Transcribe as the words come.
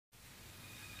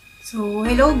So,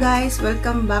 hello guys!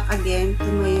 Welcome back again to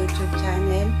my YouTube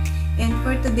channel. And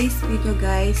for today's video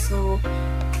guys,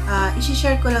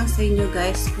 isi-share ko lang sa inyo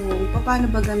guys kung paano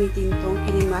ba gamitin tong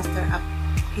kinemaster app.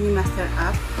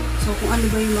 So, kung ano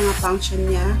ba yung mga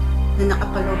function niya na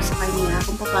nakapaloob sa kanya,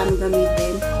 kung paano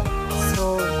gamitin.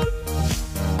 So,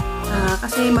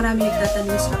 kasi marami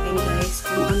nagtatanong sa akin guys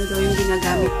kung ano daw yung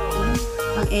ginagamit ko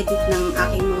pang edit ng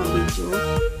aking mga video.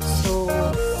 So,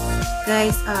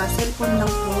 guys, cellphone lang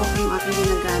po yung aking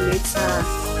ginagamit sa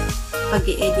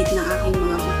pag-i-edit ng aking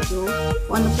mga video.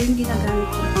 Kung ano po yung ginagamit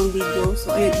ko pang video,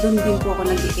 so ayun, doon din po ako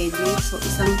nag-i-edit. So,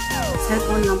 isang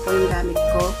cellphone lang po yung gamit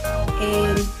ko.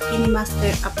 And,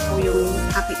 kinemaster app po yung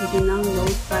aking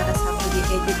i-download para sa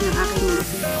pag-i-edit ng aking mga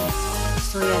video.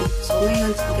 So, yan. So,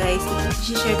 ngayon, guys,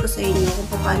 i-share ko sa inyo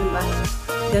kung paano ba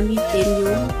gamitin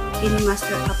yung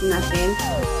kinemaster app natin.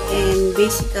 And,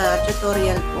 basic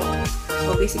tutorial po.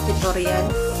 So, basic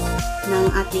tutorial ng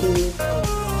ating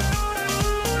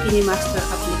kinemaster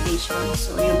application.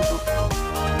 So, yun po.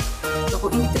 So,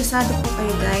 kung interesado po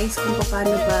kayo guys, kung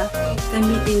paano ba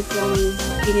gamitin itong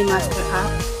kinemaster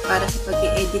app para sa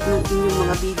pag-i-edit ng inyong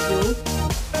mga video.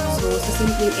 So, sa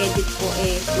simpleng edit po,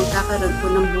 magkakaroon po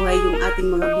ng buhay yung ating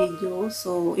mga video.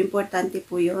 So, importante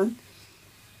po yun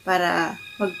para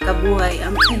magkakulay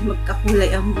ang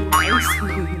buhay.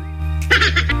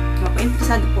 So, kung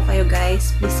interesado po kayo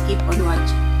guys, please keep on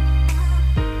watching.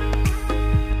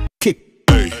 Kick.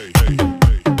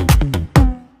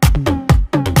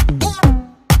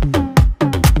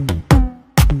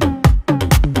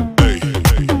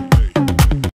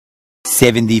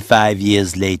 75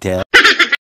 years later.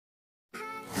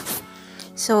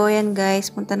 So, ayan guys,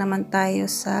 punta naman tayo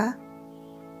sa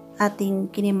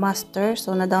ating kinemaster.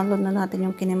 So, na-download na natin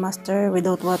yung kinemaster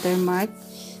without watermark.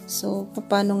 So,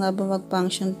 paano nga ba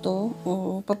mag-function to?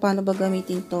 O paano ba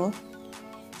gamitin to?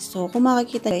 So, kung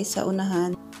makikita guys sa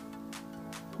unahan,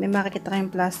 may makikita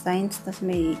kayong plus signs, tapos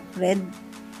may red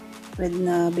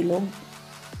na bilog.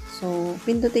 So,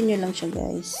 pindutin nyo lang siya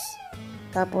guys.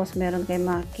 Tapos, meron kayong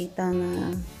makikita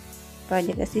na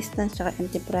project assistance, tsaka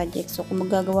empty project. So, kung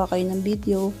magagawa kayo ng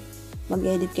video,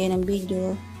 mag-edit kayo ng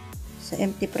video, sa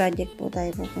empty project po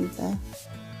tayo pupunta.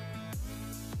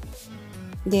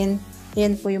 Then,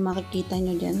 yan po yung makikita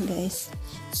nyo dyan guys.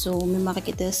 So, may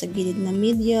makikita sa gilid na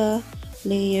media,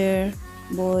 layer,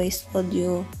 voice,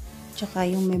 audio, tsaka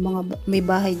yung may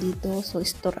bahay dito. So,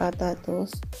 store ata to.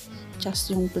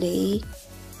 Just yung play.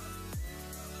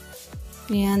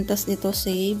 Yan, tas dito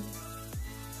save.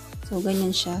 So,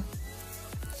 ganyan siya.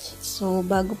 So,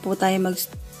 bago po tayo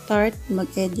mag-start,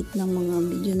 mag-edit ng mga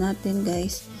video natin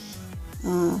guys,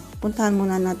 puntahan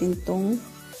muna natin tong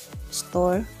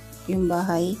store, yung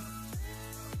bahay.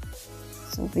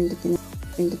 So, pindutin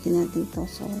natin to.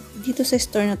 So, dito sa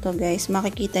store na to guys,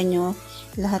 makikita nyo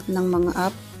lahat ng mga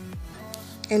app,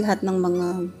 lahat ng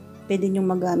mga pwede nyo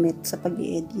magamit sa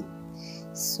pag-i-edit.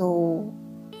 So,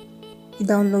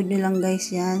 i-download nyo lang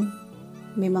guys yan.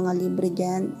 May mga libre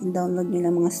dyan. I-download nyo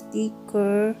lang mga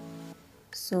sticker.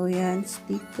 So, yan,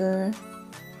 sticker.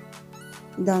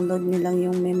 I-download nyo lang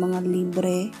yung may mga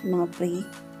libre, mga free.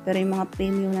 Pero yung mga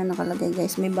premium na nakalagay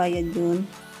guys, may bayad yun.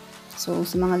 So,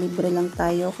 sa mga libre lang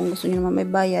tayo. Kung gusto nyo naman may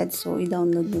bayad, so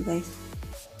i-download nyo guys.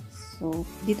 So,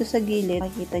 dito sa gilid,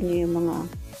 makikita nyo yung mga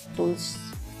tools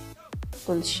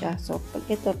siya. So, pag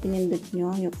ito, pinindot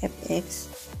nyo, yung FX.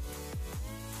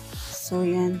 So,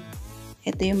 yan.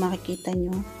 Ito yung makikita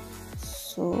nyo.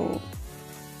 So,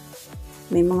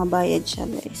 may mga bayad siya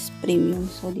guys.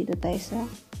 Premium. So, dito tayo sa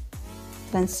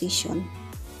transition.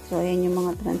 So, ayan yung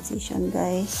mga transition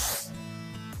guys.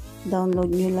 Download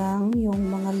nyo lang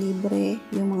yung mga libre,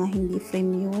 yung mga hindi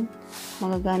premium.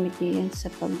 Magagamit nyo yan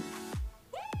sa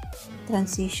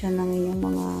pag-transition ng inyong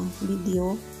mga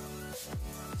video.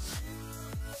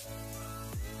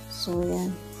 So,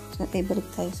 yan. So, balik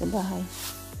tayo sa bahay.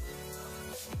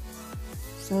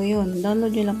 So, yun. Download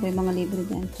nyo lang po yung mga libre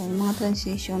dyan. So, yung mga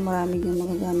transition, marami yung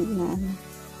magagamit na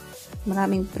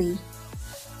maraming free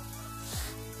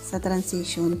sa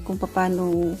transition. Kung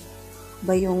paano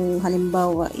ba yung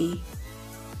halimbawa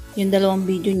yung dalawang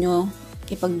video nyo,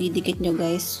 ipagdidikit nyo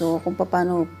guys. So, kung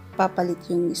paano papalit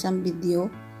yung isang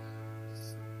video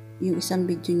nyo.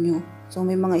 So,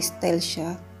 may mga style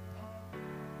siya.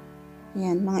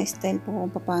 Yan, mga style po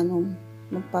kung paano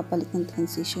magpapalit ng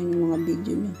transition yung mga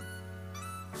video nyo.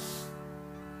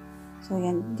 So,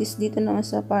 yan. Dito naman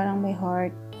sa parang may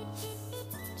heart.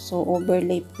 So,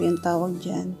 overlay po yung tawag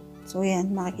dyan. So,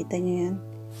 yan. Makikita nyo yan.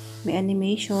 May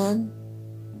animation.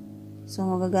 So,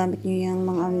 magagamit nyo yung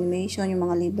mga animation. Yung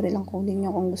mga libre lang kunin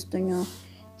nyo kung gusto nyo.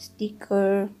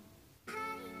 Sticker.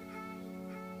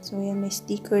 So, yan. May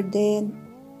sticker din.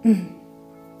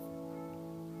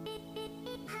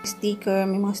 Sticker,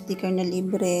 may mga sticker na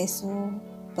libre. So,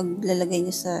 pag lalagay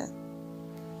nyo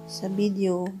sa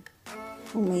video,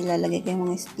 kung may lalagay kayong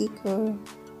mga sticker,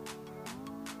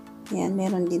 yan,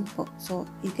 meron din po. So,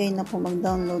 ikay na po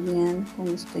mag-download yan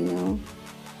kung gusto nyo.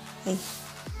 Okay.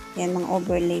 Yan, mga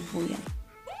overlay po yan.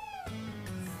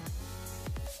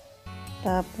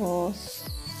 Tapos,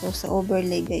 so sa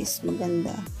overlay guys,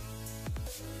 maganda.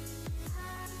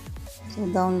 So,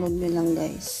 download nyo lang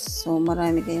guys. So,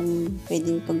 marami kayong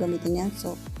pwedeng paggamitin yan.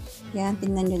 So, yan,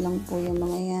 tingnan nyo lang po yung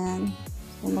mga yan.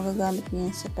 So, magagamit nyo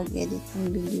yan sa pag-edit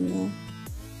ng video nyo.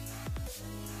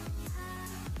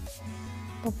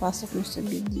 Papasok nyo sa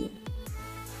video.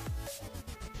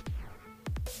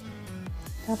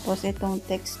 Tapos, itong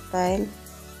text style.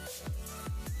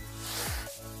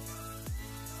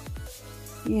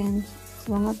 Yan.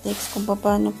 So, mga text, kung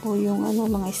paano po yung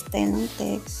mga style ng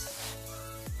text.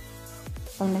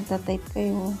 Pag nagtatype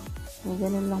kayo, so,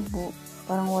 ganun lang po.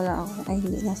 Parang wala ako. Ay,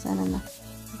 hindi. Nasaan na.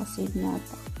 Nakasave na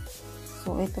ito.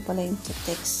 So, ito pala yung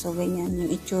text. So, ganyan. Yung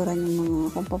itsura ng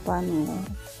mga kung paano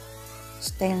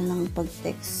style ng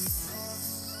pag-text.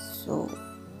 So,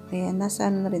 ayan.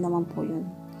 Nasaan na rin naman po yun.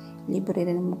 Libre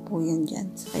rin naman po yan dyan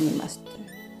sa kinemaster.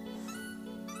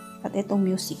 At itong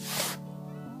music.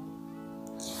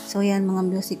 So, yan mga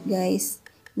music guys.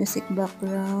 Music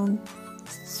background.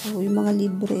 So, yung mga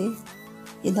libre,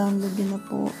 i-download nyo na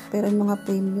po. Pero yung mga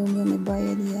premium yan, may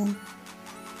bayad yan.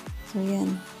 So,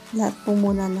 yan. Lahat po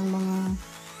muna ng mga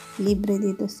libre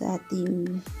dito sa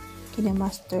ating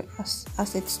kinemaster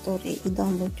asset store.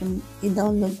 I-download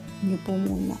nyo po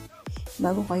muna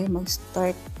bago kayo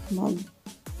mag-start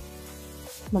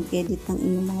mag-edit ng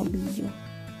inyong mga video.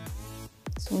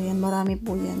 So, yan. Marami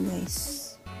po yan guys.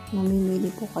 Mamimili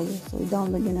po kayo. So,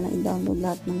 i-download nyo na lang. I-download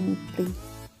lahat ng free.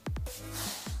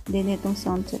 Then, itong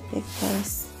sound effect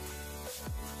guys.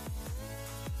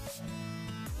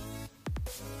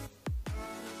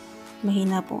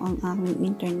 Mahina po ang aming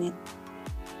internet.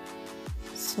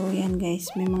 So, yan guys.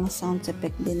 May mga sound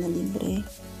effect din na libre.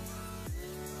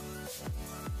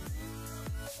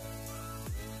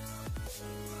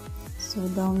 So,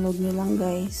 download nyo lang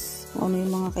guys. Kung ano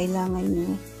yung mga kailangan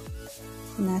nyo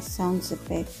na sound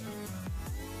effect.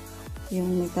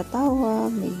 Yung may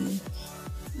tatawa, may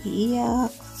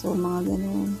iiyak. So, mga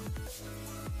ganun.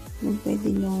 Yung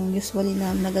pwede nyo usually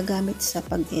na nagagamit sa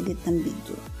pag-edit ng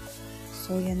video.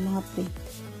 So, yan mga free.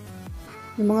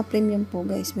 Yung mga premium po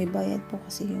guys, may bayad po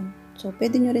kasi yun. So,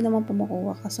 pwede nyo rin naman po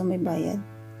makuha kaso may bayad.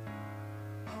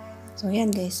 So, yan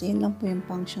guys. Yun lang po yung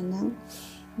function ng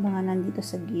mga nandito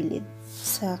sa gilid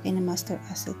sa kinemaster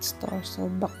asset store. So,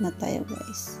 back na tayo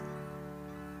guys.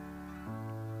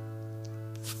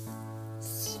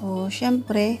 So,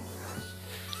 syempre,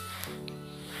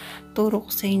 turo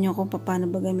ko sa inyo kung paano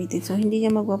ba gamitin. So, hindi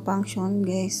niya magwa-function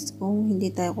guys kung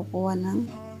hindi tayo kukuha ng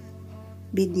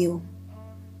video.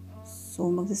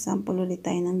 So, magsasample ulit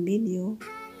tayo ng video.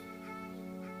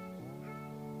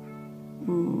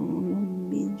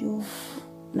 Video.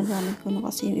 Nagamit ko na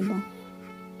kasi yung iba.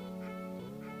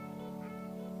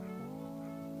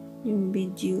 Yung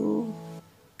video.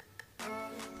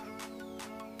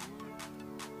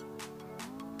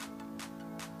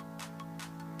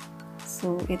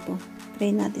 So, ito.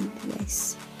 Try natin ito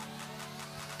guys.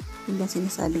 Yung ba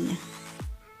sinasabi niya?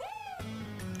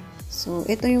 So,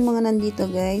 ito yung mga nandito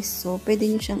guys. So, pwede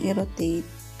nyo siyang i-rotate.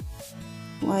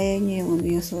 Kung ayaw nyo yung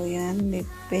yun. So, yan.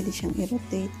 Pwede siyang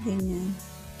i-rotate. Ganyan.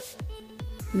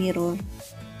 Mirror.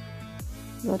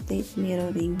 Rotate,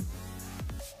 mirroring.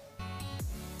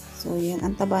 So, yan.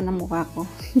 Ang taba ng mukha ko.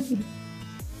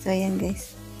 So, yan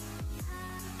guys.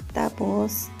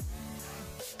 Tapos,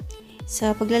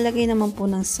 sa paglalagay naman po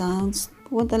ng sounds,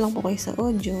 pupunta lang po kayo sa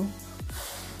audio.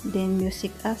 Then,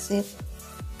 music asset.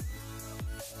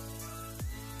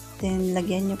 Then,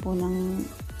 lagyan nyo po ng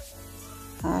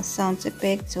sounds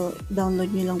effect. So,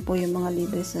 download nyo lang po yung mga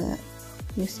libre sa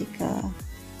music,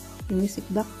 yung music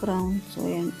background. So,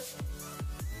 ayan.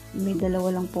 May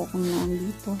dalawa lang po akong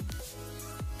nandito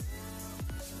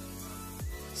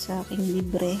sa aking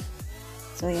libre.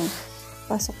 So, ayan.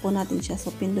 Pasok po natin siya.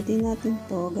 So, pindutin natin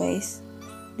to guys.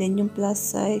 Then, yung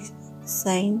plus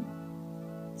sign.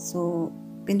 So,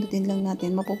 pindutin lang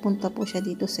natin. Mapupunta po siya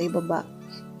dito sa ibaba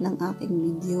ng aking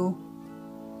video.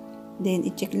 Then,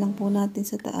 i-check lang po natin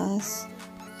sa taas.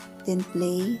 Then,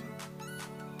 play.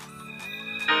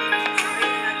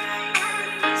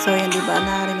 So, yan, diba?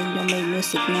 Nakarinig nyo may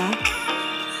music na.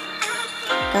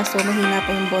 Kaso, mahina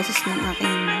pa yung boses ng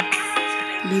aking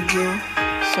video.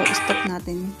 So, stop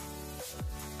natin.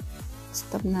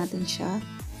 Stop natin siya.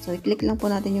 So, i-click lang po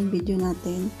natin yung video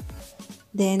natin.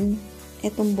 Then,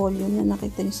 etong volume na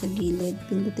nakita nyo sa gilid,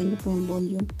 pindutin nyo po yung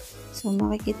volume. So,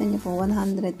 makikita nyo po,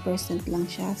 100% lang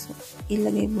siya. So,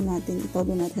 ilagay po natin, ito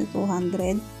doon natin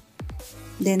 200.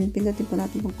 Then, pindutin po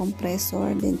natin yung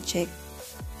compressor, then check.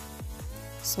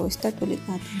 So, start ulit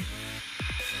natin.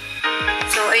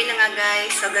 So, ayun na nga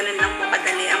guys. So, ganun lang po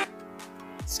kadali ang...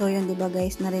 So, yun diba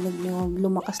guys, narinig nyo,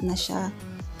 lumakas na siya.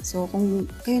 So, kung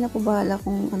kayo na po bahala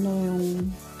kung ano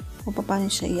yung, kung paano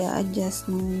siya i-adjust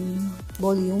ng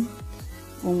volume,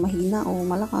 kung mahina o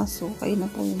malakas, so kayo na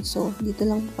po yun. So, dito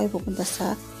lang po kayo pupunta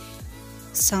sa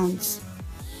sounds.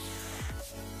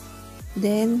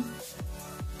 Then,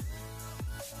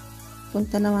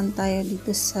 punta naman tayo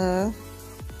dito sa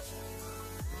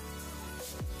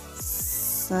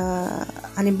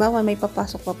halimbawa may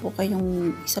papasok pa po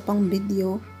kayong isa pang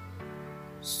video,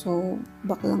 so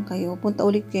back lang kayo, punta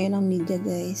ulit kayo ng media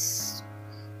guys,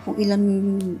 kung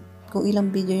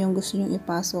ilang video yung gusto nyo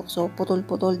ipasok. So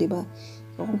putol-putol, diba?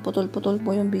 So kung putol-putol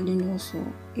po yung video nyo, so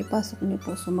ipasok nyo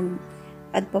po. So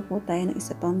mag-add pa po tayo ng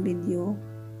isa pang video.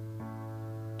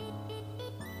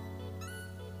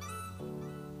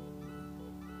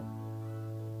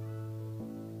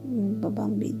 Yung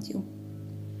babang video.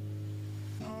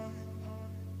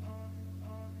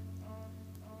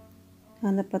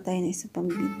 Hanap pa tayo ng isa pang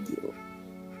video.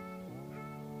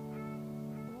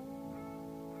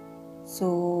 So,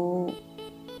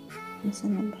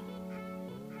 nasaan na ba?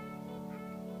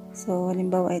 So,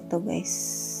 halimbawa ito guys.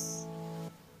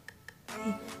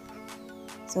 Okay.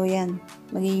 So, yan.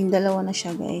 Magiging dalawa na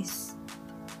siya guys.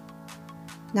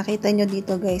 Nakita nyo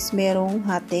dito guys, merong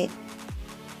hati.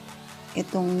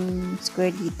 Itong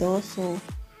square dito. So,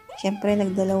 syempre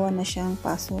nagdalawa na siyang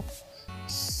pasok.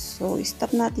 So,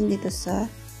 stop natin dito sa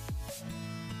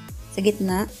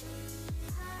gitna.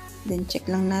 Then, check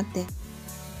lang natin.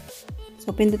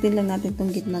 So, pindutin lang natin itong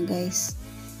gitna, guys.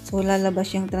 So,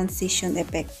 lalabas yung transition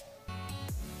effect.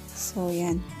 So,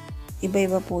 yan.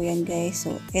 Iba-iba po yan, guys.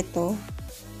 So, ito,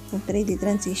 yung 3D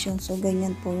transition. So,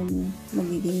 ganyan po yung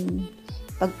magiging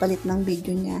pagpalit ng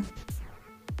video niya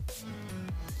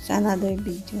sa another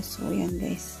video. So, yan,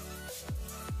 guys.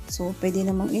 So, pwede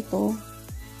namang ito.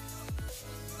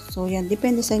 So, yan.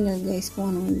 Depende sa inyo, guys,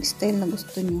 kung anong style na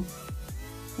gusto nyo.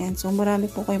 Yan. So, marami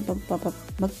po kayong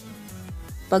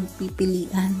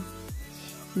pagpipilian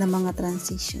na mga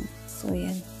transition. So,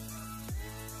 yan.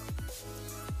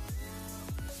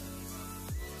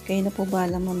 Kayo na po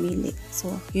bahala mamili.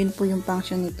 So, yun po yung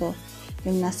function nito.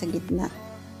 Yung nasa gitna.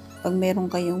 Pag meron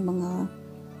kayong mga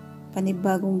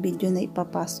panibagong video na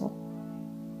ipapasok.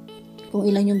 Kung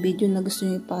ilan yung video na gusto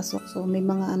nyo ipasok. So, may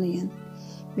mga ano yan.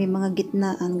 May mga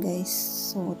gitnaan guys.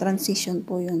 So, transition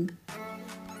po yun.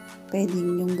 Pwede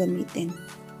yung gamitin.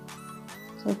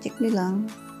 So, check nyo lang.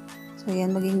 So,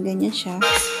 yan. Maging ganyan siya. So,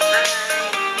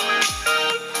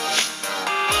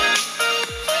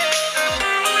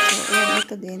 yan.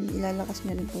 Ito din. Ilalakas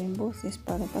nyo rin po yung boses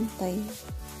para pantay.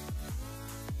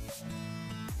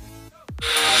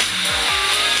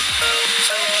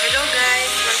 So, hello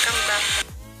guys. Welcome back.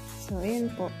 So,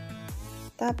 ayan po.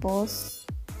 Tapos,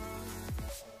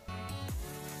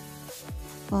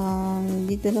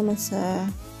 dito naman sa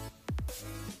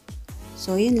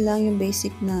so yun lang yung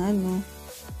basic na ano,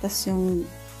 tas yung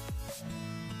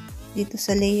dito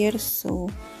sa layers, so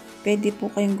pwede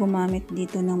po kayong gumamit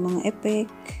dito ng mga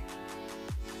effect,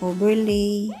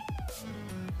 overlay.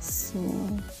 So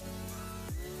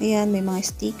ayan, may mga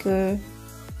sticker,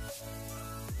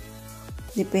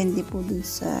 depende po dun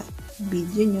sa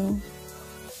video nyo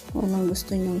kung anong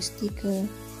gusto nyo sticker.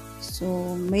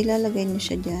 So, may lalagay nyo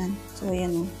siya dyan. So,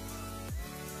 ayan o.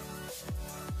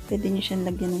 Pwede nyo siyang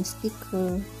lagyan ng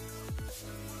sticker.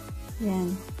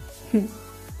 Ayan.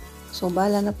 So,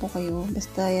 bahala na po kayo.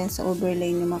 Basta yan, sa overlay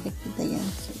nyo makikita yan.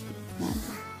 So,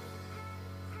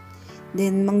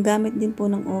 then, manggamit din po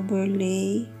ng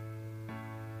overlay.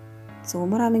 So,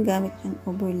 maraming gamit yung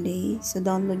overlay. So,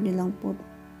 download nyo lang po.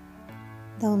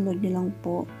 Download nyo lang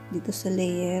po dito sa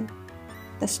layer.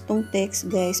 Tapos itong text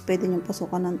guys, pwede nyo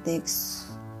pasukan ng text.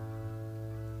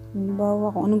 Halimbawa,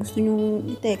 kung ano gusto nyo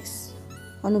i-text,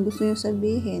 kung ano gusto nyo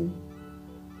sabihin.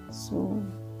 So,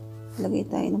 lagay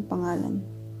tayo ng pangalan.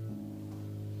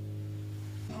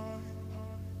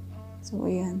 So,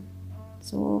 ayan.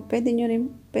 So, pwede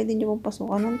nyo pong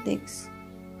pasukan ng text.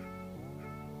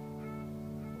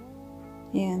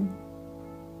 Ayan.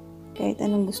 Kahit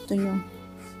anong gusto nyo.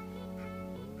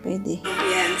 Pwede.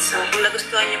 Ayan. So, kung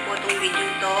nagustuhan niyo po itong video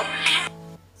to,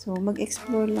 so,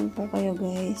 mag-explore lang po kayo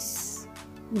guys.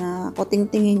 Na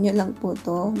kuting-tingin nyo lang po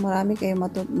to. Marami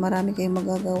kayong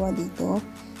magagawa dito.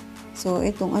 So,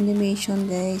 itong animation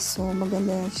guys. So,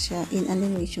 maganda siya in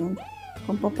animation.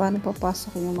 Kung paano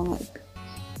papasok yung mga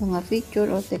mga feature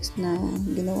o text na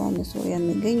ginawa nyo. So, ayan,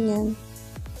 may ganyan.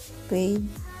 Fade,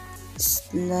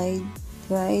 slide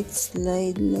right,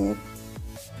 slide left.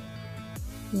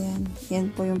 Yan.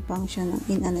 Yan po yung function ng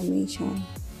in animation.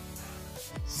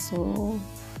 So,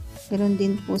 ganoon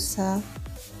din po sa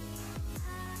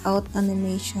out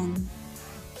animation.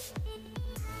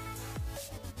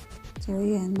 So,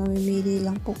 yan. Mamimili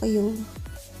lang po kayo.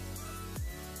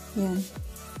 Yan.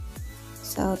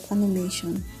 Sa out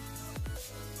animation.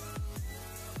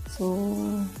 So,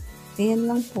 ayan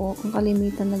lang po ang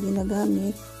kalimitan na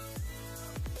ginagamit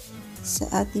sa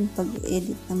ating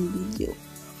pag-edit ng video.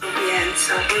 Ayan.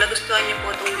 So, kung nagustuhan niyo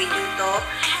po itong video to,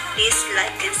 please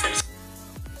like and subscribe.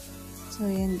 So,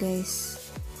 ayan guys.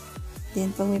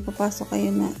 Then, pag may papasok kayo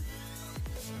na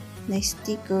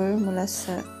sticker mula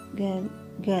sa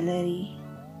gallery.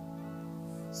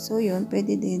 So, yun.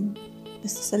 Pwede din.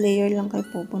 Basta sa layer lang kayo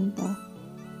pupunta.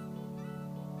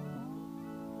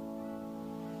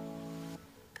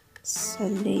 Sa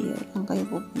layer lang kayo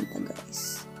pupunta,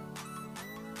 guys.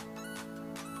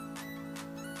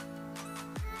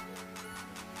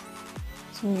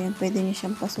 So, yan. Pwede nyo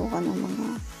siyang pasukan ng mga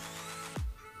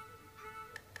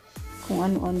kung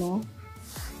ano-ano.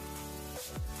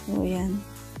 So, yan.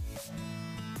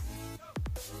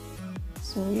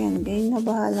 So, yan. Kayo na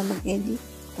bahala mag-edit.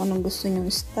 Kung anong gusto nyo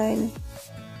style.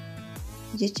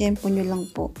 I-tempo nyo lang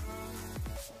po.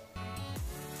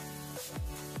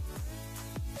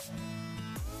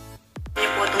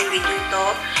 Po itong video to,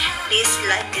 please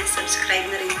like and subscribe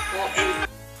na rin po. And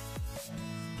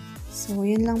so,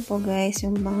 yun lang po guys,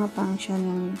 yung mga function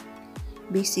ng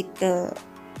basic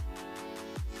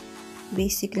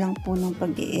lang po ng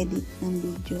pag-i-edit ng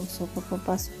video. So,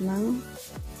 papapasok ng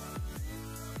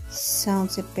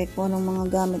sounds effect po ng mga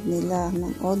gamit nila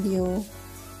ng audio,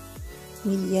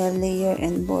 media, layer,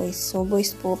 and voice. So,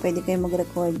 voice po, pwede kayo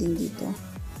mag-record din dito.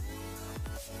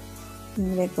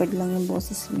 Yung record lang yung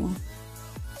boses nyo.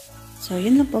 So,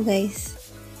 yun lang po guys.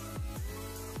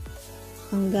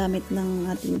 Ang gamit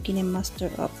ng ating kinemaster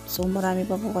app. So, marami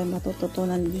pa po kayo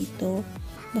matututunan dito.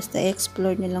 Basta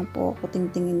explore nyo lang po.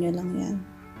 Kuting-tingin nyo lang yan.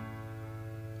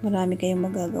 Marami kayong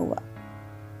magagawa.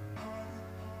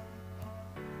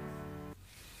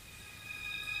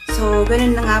 so,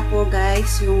 ganun na nga po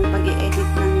guys, yung pag-i-edit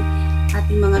ng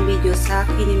ating mga video sa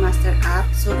kinemaster app.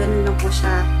 So, ganun lang po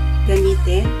siya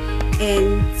gamitin.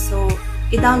 And, so,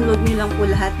 i-download nyo lang po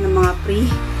lahat ng mga free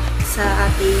sa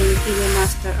ating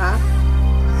kinemaster app.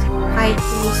 So, kahit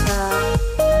po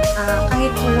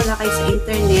wala kayo sa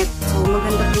internet, so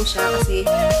maganda po siya kasi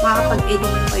makakapag-edit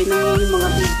po kayo ng yung mga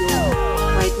video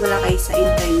kahit wala kayo sa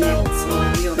internet. So,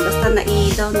 yun. Basta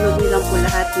na-i-download nyo lang po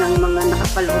lahat ng mga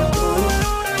nakapalood doon.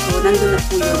 So, nandun na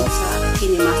po yun sa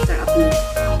kinemaster app nyo.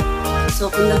 So,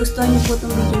 kung nagustuhan nyo po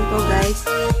itong video ko guys,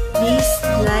 please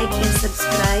like and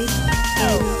subscribe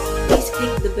and please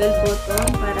click the bell button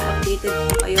para updated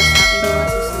po kayo sa aking mga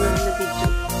susunod na video.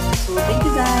 So, thank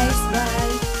you guys. Bye!